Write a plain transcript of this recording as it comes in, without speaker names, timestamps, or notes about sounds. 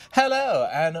Hello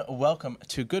and welcome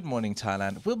to Good Morning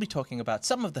Thailand. We'll be talking about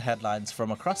some of the headlines from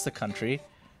across the country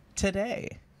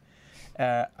today.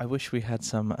 I wish we had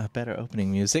some better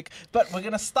opening music, but we're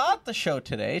going to start the show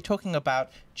today talking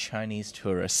about Chinese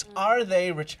tourists. Are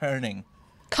they returning?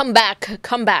 Come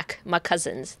back, my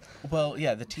cousins. Well,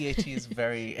 yeah, the TAT is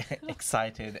very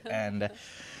excited and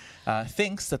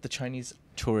thinks that the Chinese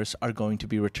tourists are going to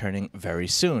be returning very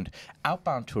soon.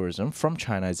 Outbound tourism from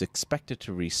China is expected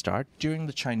to restart during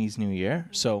the Chinese New Year,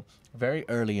 so very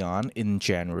early on in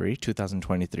January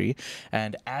 2023.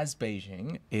 And as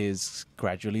Beijing is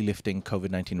gradually lifting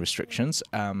COVID-19 restrictions,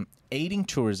 aiding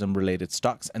tourism-related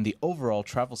stocks and the overall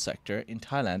travel sector in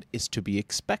Thailand is to be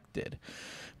expected.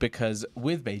 Because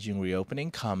with Beijing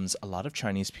reopening comes a lot of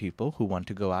Chinese people who want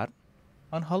to go out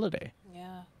on holiday.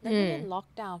 Yeah, they've been in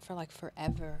lockdown for like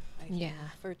forever. I think, Yeah.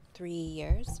 for 3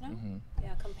 years now.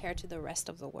 Yeah, compared to the rest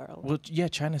of the world. Well, yeah,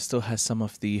 China still has some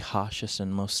of the harshest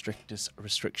and most strictest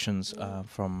restrictions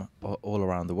from all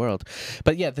around the world.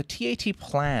 But yeah, the TAT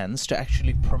plans to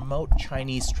actually promote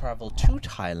Chinese travel to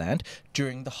Thailand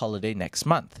during the holiday next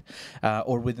month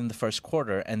or within the first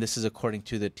quarter. And this is according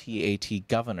to the TAT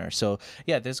governor. So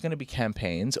yeah, there's going to be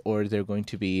campaigns or there are going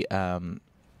to be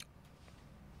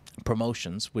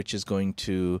promotions, which is going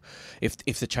to, if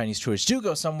the Chinese tourists do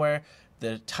go somewhere,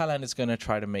 the Thailand is going to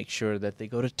try to make sure that they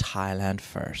go to Thailand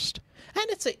first. And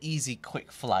it's an easy,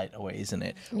 quick flight away, isn't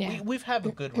it? Yeah. We've had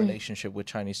a good relationship with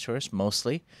Chinese tourists,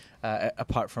 mostly,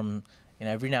 apart from,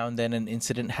 every now and then an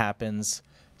incident happens,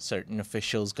 certain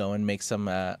officials go and make some,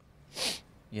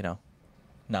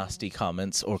 nasty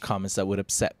comments or comments that would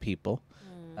upset people.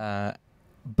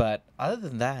 But other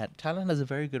than that, Thailand has a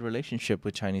very good relationship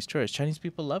with Chinese tourists. Chinese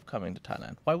people love coming to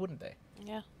Thailand. Why wouldn't they?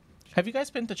 Yeah, Have you guys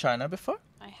been to China before?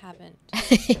 I haven't.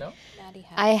 No? Maddie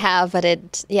has. I have, but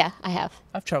I have.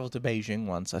 I've traveled to Beijing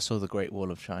once. I saw the Great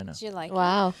Wall of China. Did you like it?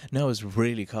 Wow. No, it was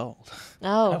really cold.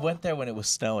 I Oh. went there when it was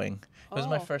snowing. It was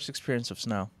my Oh. first experience of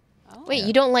snow. Oh. Wait,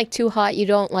 you don't like too hot, you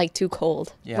don't like too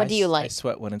cold. Yeah, What do you I like?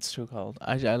 sweat when it's too cold.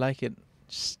 I like it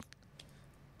just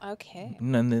Okay.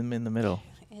 in the middle.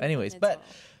 In the Anyways, but middle.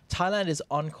 Thailand is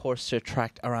on course to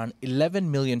attract around 11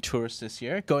 million tourists this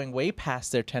year, going way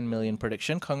past their 10 million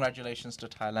prediction. Congratulations to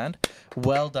Thailand.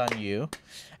 Well done, you.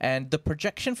 And the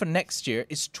projection for next year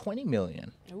is 20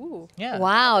 million. Ooh. Yeah.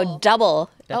 Wow, double.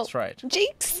 That's right.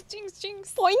 Jinx. Jinx,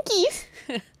 jinx. Boinkies.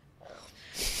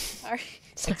 Sorry.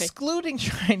 Excluding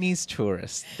Chinese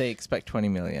tourists, they expect 20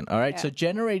 million. All right. Yeah. So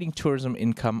generating tourism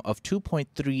income of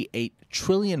 2.38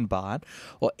 trillion baht,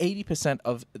 or 80%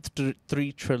 of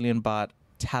 3 trillion baht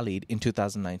tallied in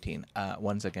 2019.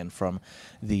 Once again from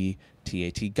the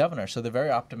TAT governor. So they're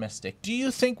very optimistic. Do you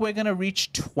think we're going to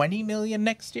reach 20 million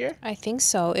next year? I think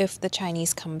so, if the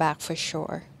Chinese come back for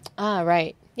sure. Ah,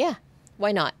 right. Yeah.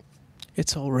 Why not?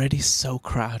 It's already so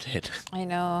crowded. I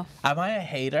know. Am I a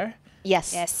hater?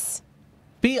 Yes. Yes.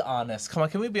 Be honest. Come on,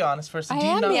 can we be honest first? I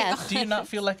am being Do you not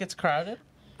feel like it's crowded?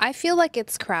 I feel like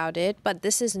it's crowded, but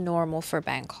this is normal for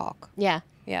Bangkok. Yeah.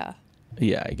 Yeah.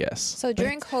 Yeah, I guess. So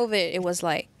during COVID, it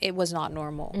was not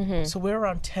normal. So we're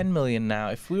around 10 million now.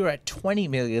 If we were at 20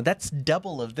 million, that's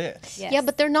double of this. Yes. Yeah,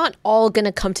 but they're not all going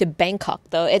to come to Bangkok,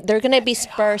 though. They're going to be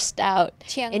dispersed out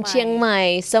Chiang in Mai. Chiang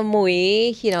Mai,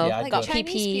 Samui, Yeah, I'd Like go got to-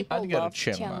 Chinese PP. people I'd go to love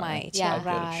Chiang Mai. Yeah. Chiang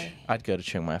Rai. I'd go to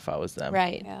Chiang Mai if I was them.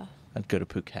 Right. Yeah. I'd go to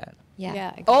Phuket. Yeah.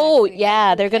 Yeah, Oh, exactly.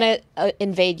 yeah. They're going to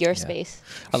invade your space.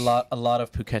 A lot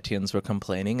of Phuketians were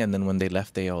complaining, and then when they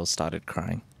left, they all started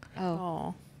crying.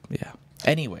 Oh. Yeah.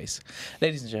 Anyways,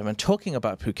 ladies and gentlemen, talking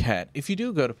about Phuket, if you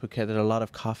do go to Phuket, there's a lot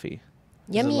of coffee.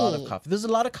 There's Yummy. a lot of coffee. There's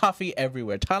a lot of coffee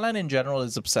everywhere. Thailand in general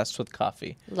is obsessed with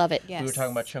coffee. Love it. Yes. We were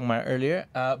talking about Chiang Mai earlier,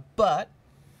 but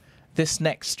this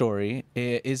next story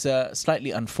is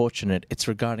slightly unfortunate. It's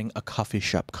regarding a coffee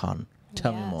shop con.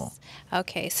 Tell me more.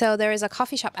 Okay, so there is a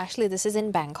coffee shop. Actually, this is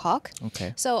in Bangkok.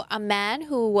 Okay. So a man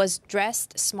who was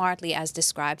dressed smartly, as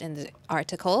described in the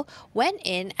article, went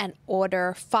in and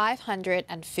ordered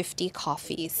 550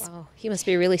 coffees. Oh, he must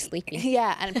be really sleepy.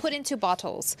 Yeah, and put into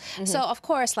bottles. So of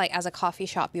course, like as a coffee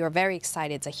shop, you are very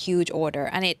excited. It's a huge order,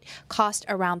 and it cost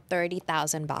around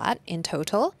 30,000 baht in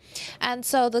total. And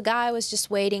so the guy was just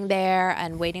waiting there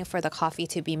and waiting for the coffee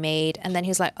to be made, and then he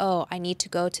was like, "Oh, I need to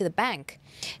go to the bank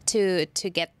to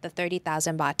get the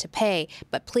 30,000 baht to pay,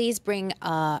 but please bring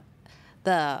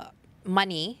the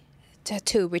money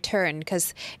to return,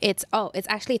 because it's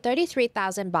actually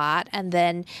 33,000 baht, and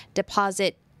then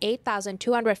deposit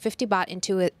 8,250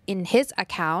 baht in his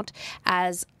account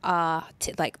as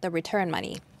like the return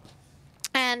money."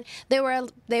 And the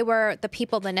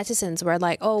netizens were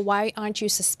like, "Oh, why aren't you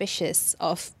suspicious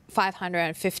of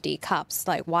 550 cups.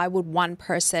 Like, why would one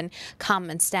person come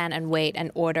and stand and wait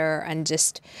and order and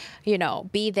just,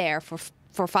 be there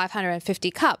for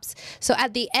 550 cups? So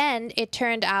at the end, it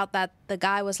turned out that the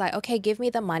guy was like, okay, give me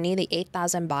the money, the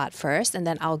 8,000 baht first, and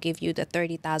then I'll give you the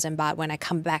 30,000 baht when I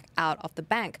come back out of the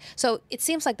bank. So it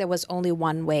seems like there was only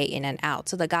one way in and out.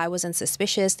 So the guy wasn't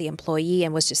suspicious, the employee,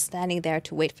 and was just standing there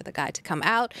to wait for the guy to come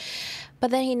out.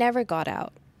 But then he never got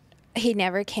out. He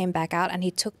never came back out, and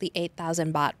he took the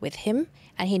 8,000 baht with him,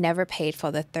 and he never paid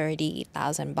for the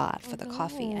 30,000 baht for the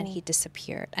coffee, and he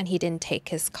disappeared, and he didn't take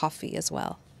his coffee as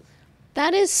well.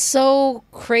 That is so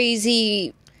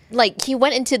crazy. Like, he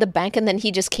went into the bank and then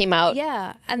he just came out.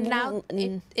 Yeah, and now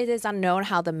it is unknown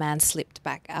how the man slipped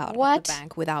back out of What? the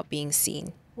bank without being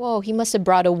seen. Whoa, he must have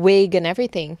brought a wig and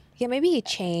everything. Yeah, maybe he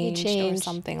changed or changed.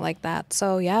 something like that.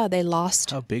 So yeah, they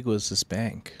lost. How big was this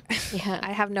bank? Yeah.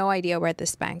 I have no idea where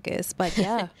this bank is, but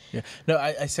yeah. Yeah. No,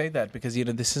 I say that because,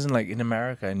 this isn't like in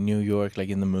America, in New York, like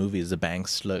in the movies, the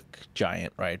banks look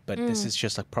giant, right? But this is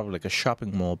just like probably like a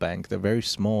shopping mall bank. They're very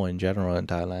small in general in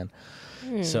Thailand.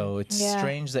 So it's Yeah.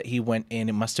 strange that he went in.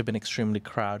 It must have been extremely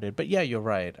crowded. But yeah, you're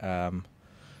right.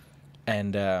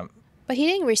 But he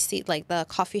didn't receive, like, the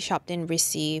coffee shop didn't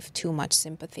receive too much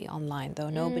sympathy online, though.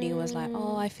 Nobody was like,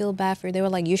 oh, I feel bad for you. They were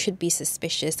like, you should be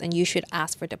suspicious and you should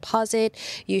ask for deposit.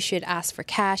 You should ask for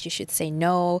cash. You should say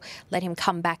no. Let him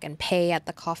come back and pay at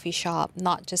the coffee shop,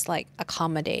 not just like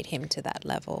accommodate him to that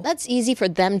level. That's easy for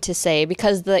them to say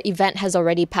because the event has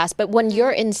already passed. But when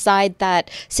you're inside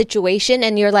that situation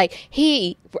and you're like,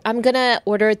 hey, I'm going to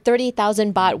order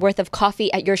 30,000 baht worth of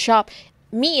coffee at your shop.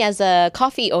 Me as a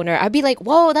coffee owner, I'd be like,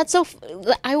 whoa, that's so,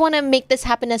 I want to make this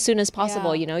happen as soon as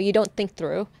possible. Yeah. You don't think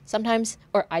through sometimes,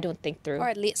 or I don't think through. Or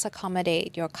at least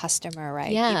accommodate your customer,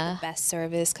 right? Yeah. Give the best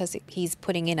service because he's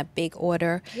putting in a big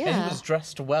order. And he was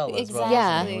dressed well as well.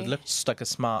 Exactly. Yeah. He looked just like a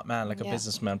smart man, like a Yeah.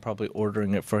 businessman, probably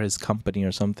ordering it for his company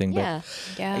or something. Yeah.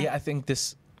 But Yeah. I think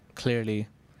this clearly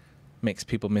makes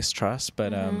people mistrust.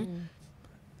 But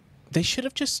they should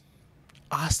have just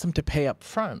asked him to pay up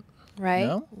front. Right?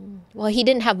 No? Well, he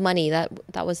didn't have money.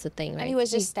 That was the thing, right? And he was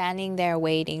just standing there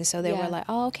waiting. So they Yeah. were like,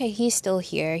 oh, okay, he's still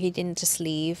here. He didn't just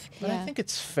leave. But I Yeah. think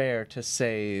it's fair to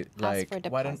say, like, for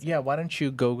why don't you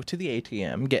go to the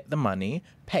ATM, get the money,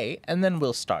 pay, and then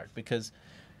we'll start, because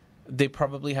they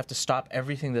probably have to stop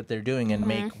everything that they're doing and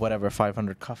make whatever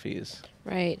 500 coffees.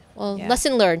 Right. Well, Yeah.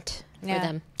 lesson learned for Yeah.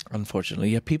 them.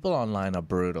 Unfortunately, yeah, people online are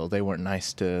brutal. They weren't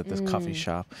nice to this coffee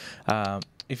shop.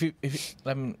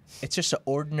 I mean, it's just an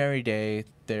ordinary day.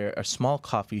 They're a small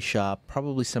coffee shop,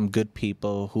 probably some good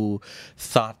people who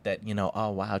thought that,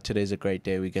 oh wow, today's a great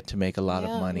day. We get to make a lot of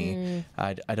money.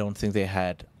 I don't think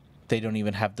they don't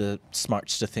even have the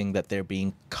smarts to think that they're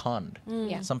being conned.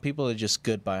 Yeah. Some people are just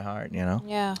good by heart,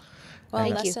 Yeah. Well,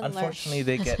 And, lesson learned. unfortunately,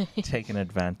 they get taken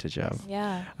advantage of.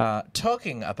 Yeah.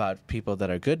 Talking about people that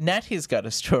are good, Natty's got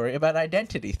a story about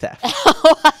identity theft.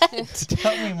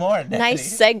 Tell me more, Natty.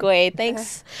 Nice segue.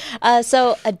 Thanks.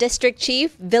 So, a district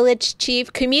chief, village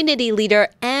chief, community leader,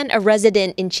 and a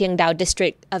resident in Chiengdao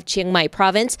district of Chiang Mai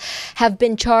province have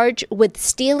been charged with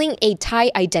stealing a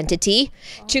Thai identity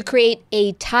to create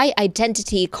a Thai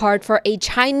identity card for a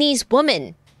Chinese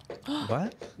woman.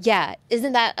 What? Yeah,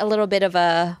 isn't that a little bit of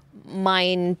a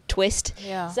mind twist?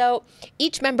 Yeah. So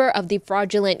each member of the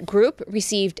fraudulent group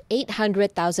received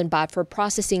 800,000 baht for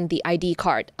processing the ID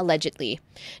card, allegedly.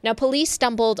 Now, police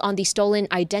stumbled on the stolen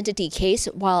identity case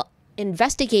while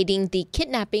investigating the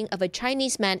kidnapping of a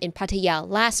Chinese man in Pattaya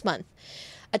last month.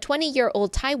 A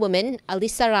 20-year-old Thai woman,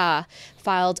 Alisara,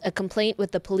 filed a complaint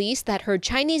with the police that her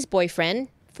Chinese boyfriend,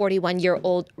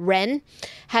 41-year-old Ren,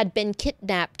 had been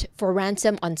kidnapped for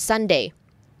ransom on Sunday.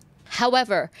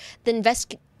 However,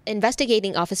 the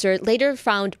investigating officer later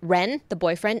found Ren, the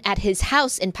boyfriend, at his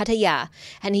house in Pattaya,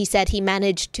 and he said he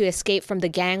managed to escape from the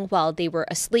gang while they were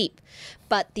asleep.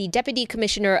 But the deputy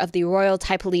commissioner of the Royal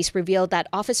Thai Police revealed that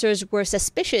officers were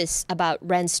suspicious about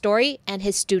Ren's story and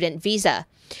his student visa.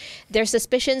 Their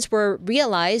suspicions were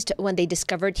realized when they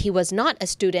discovered he was not a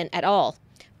student at all.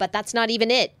 But that's not even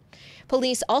it.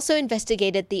 Police also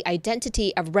investigated the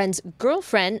identity of Ren's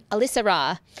girlfriend,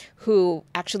 Alisara, who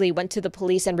actually went to the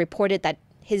police and reported that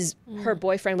her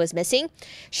boyfriend was missing.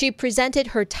 She presented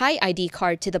her Thai ID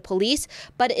card to the police,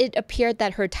 but it appeared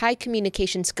that her Thai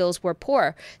communication skills were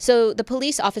poor. So the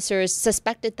police officers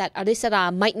suspected that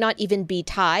Alisara might not even be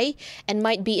Thai and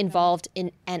might be involved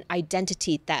in an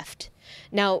identity theft.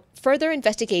 Now, further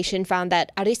investigation found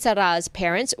that Arisara's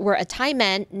parents were a Thai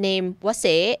man named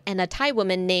Wase and a Thai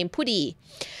woman named Pudi.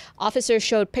 Officers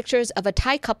showed pictures of a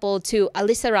Thai couple to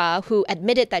Alisara, who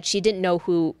admitted that she didn't know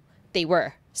who they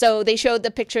were. So they showed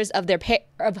the pictures of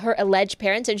of her alleged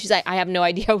parents, and she's like, I have no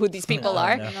idea who these people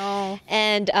are. No.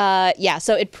 And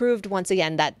so it proved once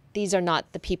again that these are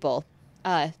not the people.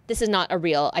 This is not a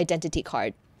real identity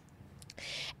card.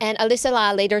 And Alyssa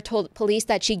La later told police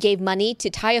that she gave money to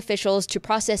Thai officials to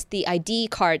process the ID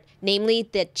card, namely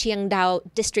the Chiangdao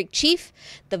district chief,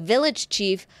 the village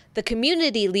chief, the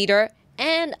community leader,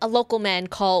 and a local man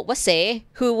called Wase,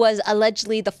 who was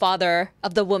allegedly the father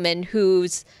of the woman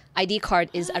whose ID card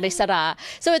is Alyssa La.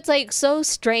 So it's like so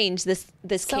strange, this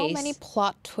case. So many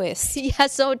plot twists. Yeah,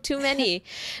 so too many.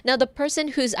 Now, the person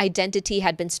whose identity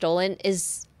had been stolen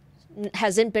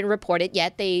hasn't been reported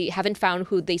yet. They haven't found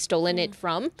who they stolen it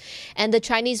from. And the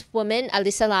Chinese woman,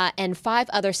 Alyssa La, and 5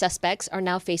 other suspects are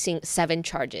now facing 7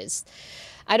 charges.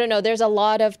 I don't know, there's a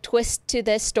lot of twist to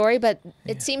this story, but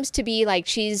it seems to be like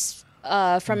she's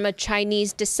from a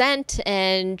Chinese descent,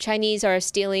 and Chinese are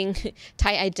stealing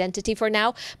Thai identity for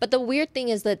now. But the weird thing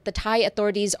is that the Thai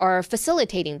authorities are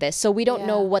facilitating this, so we don't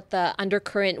know what the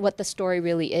undercurrent, what the story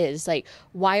really is. Like,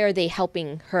 why are they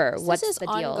helping her? What's This is the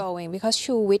deal? ongoing because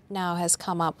Chu Wit now has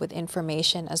come up with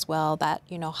information as well that,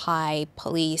 high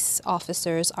police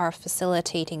officers are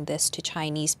facilitating this to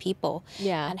Chinese people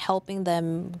and helping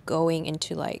them going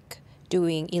into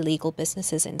doing illegal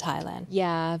businesses in Thailand.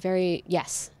 Yeah,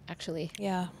 yes, actually.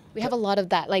 Yeah. We have a lot of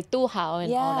that, like Tu Hao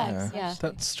and all that. Yeah.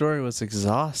 That story was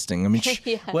exhausting. I mean,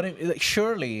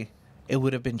 surely it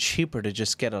would have been cheaper to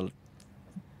just get a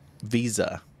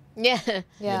visa. Yeah.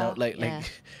 Yeah. Like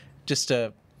just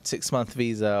a 6-month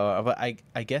visa. But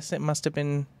I guess it must have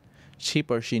been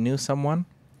cheaper. She knew someone.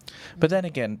 But then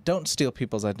again, don't steal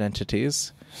people's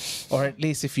identities. Or at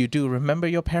least if you do, remember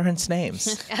your parents'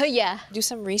 names. Oh, yeah. Do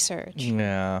some research.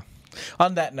 Yeah.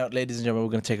 On that note, ladies and gentlemen,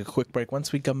 we're going to take a quick break.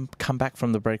 Once we come back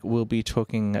from the break, we'll be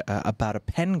talking about a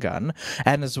pen gun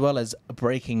and as well as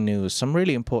breaking news, some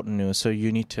really important news. So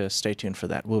you need to stay tuned for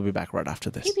that. We'll be back right after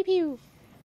this. Pew, pew, pew.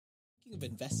 Thinking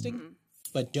of investing,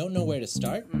 but don't know where to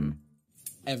start?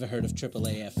 Ever heard of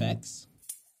AAA-FX?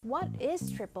 What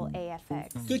is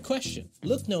AAA-FX? Good question.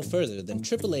 Look no further than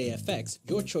AAA-FX,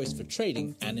 your choice for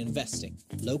trading and investing.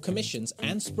 Low commissions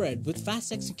and spread with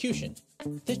fast execution.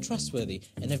 They're trustworthy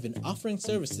and have been offering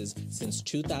services since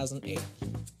 2008.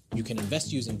 You can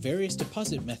invest using various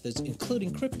deposit methods,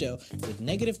 including crypto, with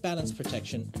negative balance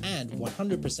protection and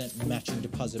 100% matching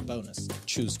deposit bonus.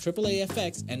 Choose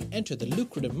AAA-FX and enter the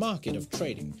lucrative market of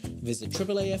trading. Visit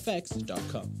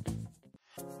AAAFX.com.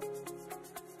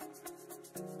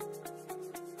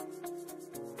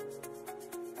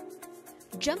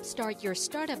 Jumpstart your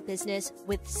startup business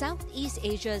with Southeast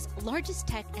Asia's largest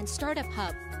tech and startup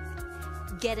hub.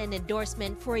 Get an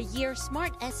endorsement for a year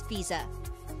Smart S Visa.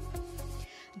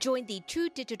 Join the True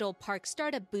Digital Park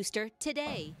Startup Booster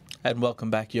today. And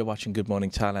welcome back. You're watching Good Morning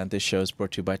Thailand. This show is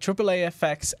brought to you by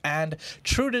AAA-FX and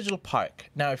True Digital Park.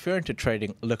 Now, if you're into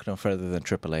trading, look no further than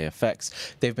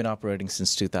AAA-FX. They've been operating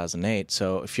since 2008,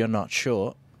 so if you're not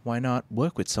sure, why not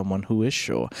work with someone who is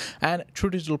sure? And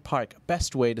True Digital Park,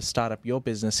 best way to start up your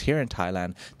business here in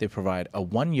Thailand. They provide a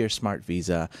 1-year Smart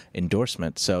Visa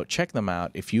endorsement. So check them out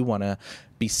if you want to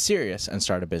be serious and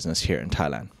start a business here in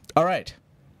Thailand. All right.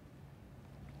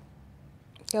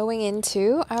 Going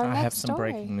into our I next have some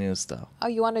story. breaking news, though. Oh,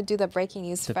 you want to do the breaking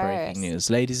news The first? breaking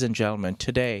news. Ladies and gentlemen,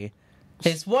 today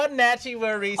is one Natty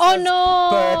Marissa's Oh, no.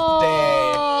 birthday.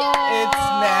 It's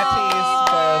Natty's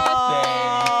birthday.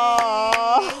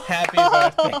 Happy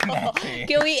birthday, Natty.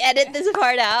 Can we edit this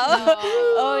part out?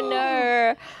 Oh,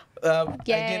 no. I did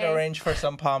Yay. arrange for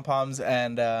some pom-poms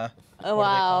and Oh, what are they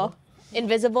wow. called?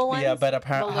 Invisible ones? Yeah, but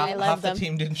apparently I half love the them.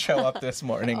 team didn't show up this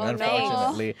morning, Oh, no.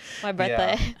 unfortunately. My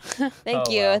birthday. Yeah. Thank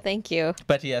Oh, you. wow. Thank you.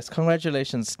 But yes,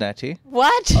 congratulations, Natty,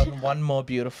 What? on one more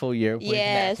beautiful year with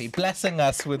Yes. Natty, blessing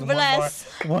us with Bless.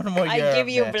 one more year. I give of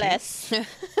you Natty. bless.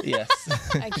 Yes.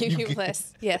 I give you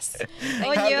bliss. Yes.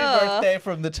 Oh, Happy yeah. birthday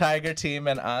from the Tiger team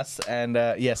and us, and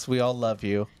yes, we all love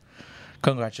you.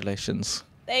 Congratulations.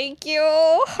 Thank you.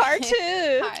 Heart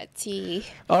too. Party.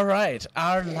 All right,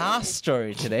 our last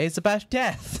story today is about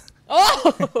death.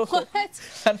 Oh,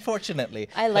 Unfortunately.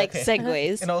 I like Okay.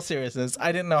 segues. In all seriousness,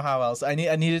 I didn't know how else. I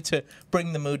needed to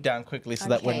bring the mood down quickly so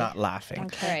that we're Okay. not laughing.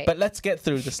 Okay. But let's get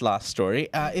through this last story.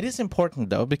 It is important,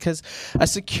 though, because a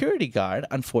security guard,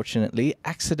 unfortunately,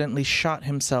 accidentally shot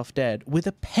himself dead with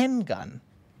a pen gun.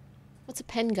 What's a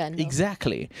pen gun?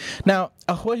 Exactly. Now,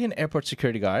 a Hua Hin airport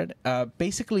security guard,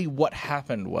 basically what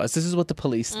happened was, this is what the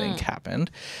police think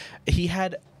happened. He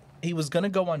had he was gonna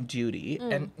go on duty,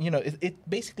 and it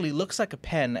basically looks like a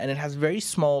pen, and it has very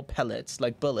small pellets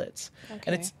like bullets,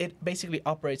 and it basically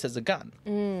operates as a gun.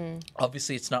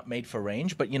 Obviously, it's not made for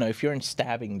range, but if you're in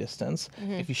stabbing distance,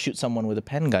 if you shoot someone with a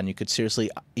pen gun, you could seriously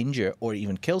injure or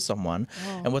even kill someone.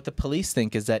 And what the police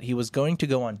think is that he was going to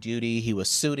go on duty. He was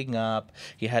suiting up.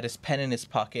 He had his pen in his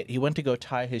pocket. He went to go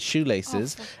tie his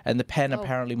shoelaces, and the pen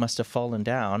apparently must have fallen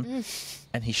down,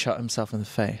 and he shot himself in the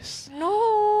face.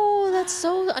 No, that's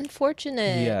so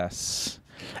unfortunate. Yes.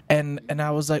 And I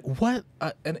was like, what?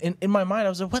 And in my mind, I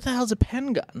was like, what the hell's a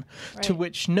pen gun? Right. To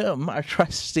which Num, our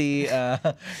trusty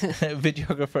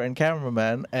videographer and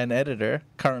cameraman and editor,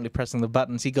 currently pressing the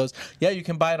buttons, he goes, yeah, you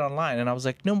can buy it online. And I was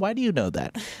like, Num, why do you know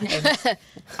that? And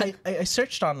I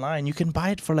searched online. You can buy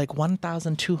it for like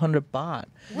 1,200 baht.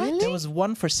 What? There was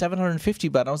one for 750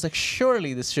 baht. I was like,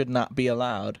 surely this should not be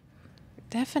allowed.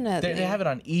 Definitely. They have it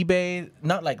on eBay,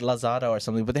 not like Lazada or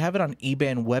something, but they have it on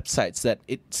eBay and websites that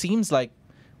it seems like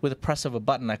with a press of a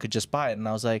button I could just buy it. And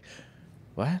I was like,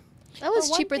 what? That was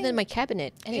one cheaper thing than my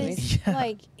cabinet. Anyways. He's,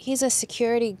 like, he's a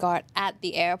security guard at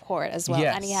the airport as well,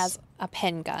 and he Yes. has a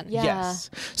pen gun. Yeah. Yes.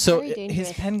 So Very his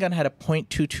dangerous. pen gun had a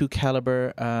 .22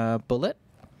 caliber bullet.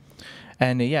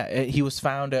 And he was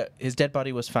found. His dead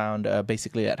body was found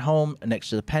basically at home next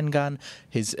to the pen gun.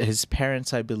 His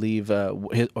parents, I believe,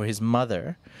 his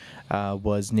mother,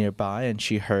 was nearby, and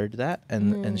she heard that,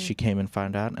 and she came and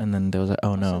found out, and then there was like,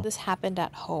 oh no. So this happened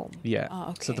at home. Yeah. Oh,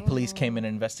 okay. So the police came in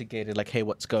and investigated, like, hey,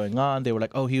 what's going on? They were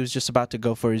like, oh, he was just about to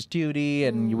go for his duty,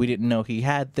 and we didn't know he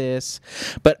had this.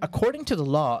 But according to the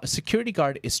law, a security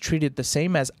guard is treated the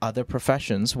same as other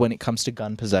professions when it comes to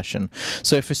gun possession.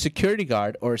 So if a security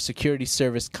guard or a security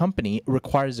service company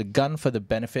requires a gun for the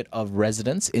benefit of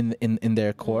residents in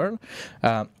their core,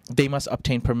 they must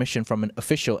obtain permission from an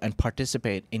official and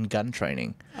participate in gun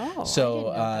training. Oh,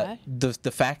 So I didn't know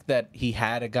the fact that he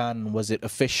had a gun, was it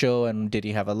official, and did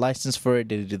he have a license for it?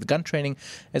 Did he do the gun training?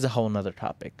 Is a whole nother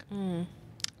topic.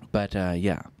 But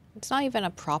yeah. It's not even a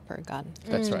proper gun.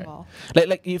 That's first right. of all.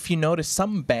 Like if you notice,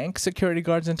 some bank security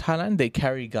guards in Thailand, they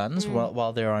carry guns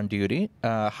while they're on duty.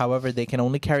 However, they can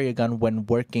only carry a gun when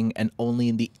working and only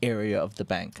in the area of the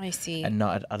bank. I see. And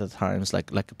not at other times,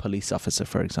 like a police officer,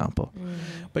 for example.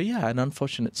 But yeah, an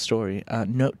unfortunate story.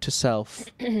 Note to self: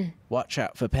 watch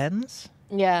out for pens.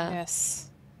 Yeah. Yes.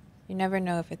 You never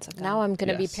know if it's a gun. Now I'm going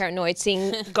to be Yes. paranoid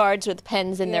seeing guards with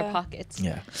pens in their Yeah. pockets.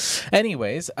 Yeah.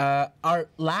 Anyways, our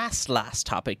last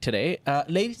topic today,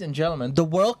 ladies and gentlemen, the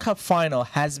World Cup final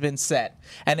has been set,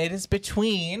 and it is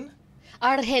between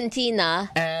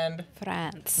Argentina. and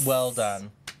France. well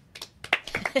done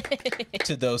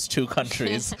to those two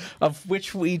countries of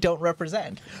which we don't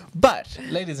represent. But,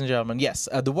 ladies and gentlemen, yes,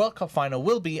 the World Cup final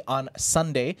will be on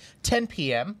Sunday, 10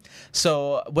 p.m.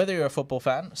 So whether you're a football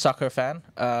fan, soccer fan,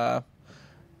 I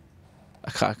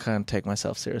can't take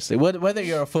myself seriously. Whether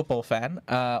you're a football fan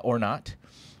or not,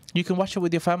 you can watch it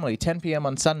with your family. 10 p.m.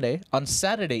 on Sunday. On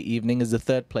Saturday evening is the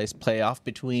third place playoff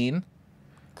between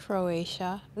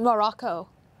Croatia. Morocco.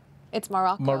 It's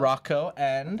Morocco. Morocco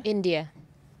and India.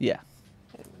 yeah.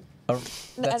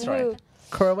 That's And right. who?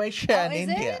 Croatia and is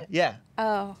India. it? Yeah.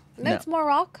 Oh, that's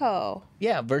Morocco.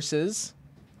 Yeah, versus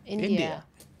India. India.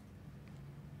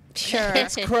 Sure.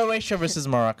 It's Croatia versus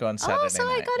Morocco on Saturday so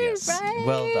I night. got it yes. right.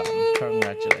 Well done.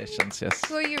 Congratulations. Yes.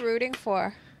 Who are you rooting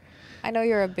for? I know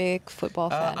you're a big football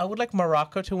fan. I would like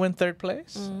Morocco to win third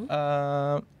place.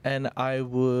 And I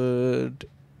would...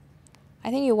 I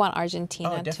think you want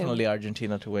Argentina Oh, definitely too.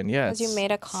 Argentina to win. Yeah. Because you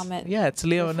made a comment. Yeah, it's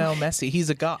Lionel Messi.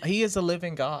 He's a god. He is a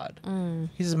living god.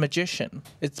 He's a magician.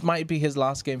 It might be his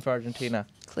last game for Argentina.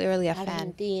 Clearly a fan.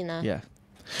 Argentina. Yeah.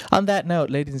 On that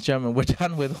note, ladies and gentlemen, we're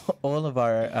done with all of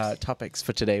our topics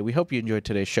for today. We hope you enjoyed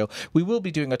today's show. We will be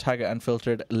doing a Tiger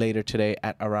Unfiltered later today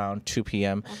at around 2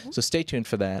 p.m. So stay tuned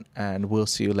for that, and we'll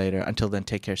see you later. Until then,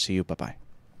 take care. See you. Bye-bye.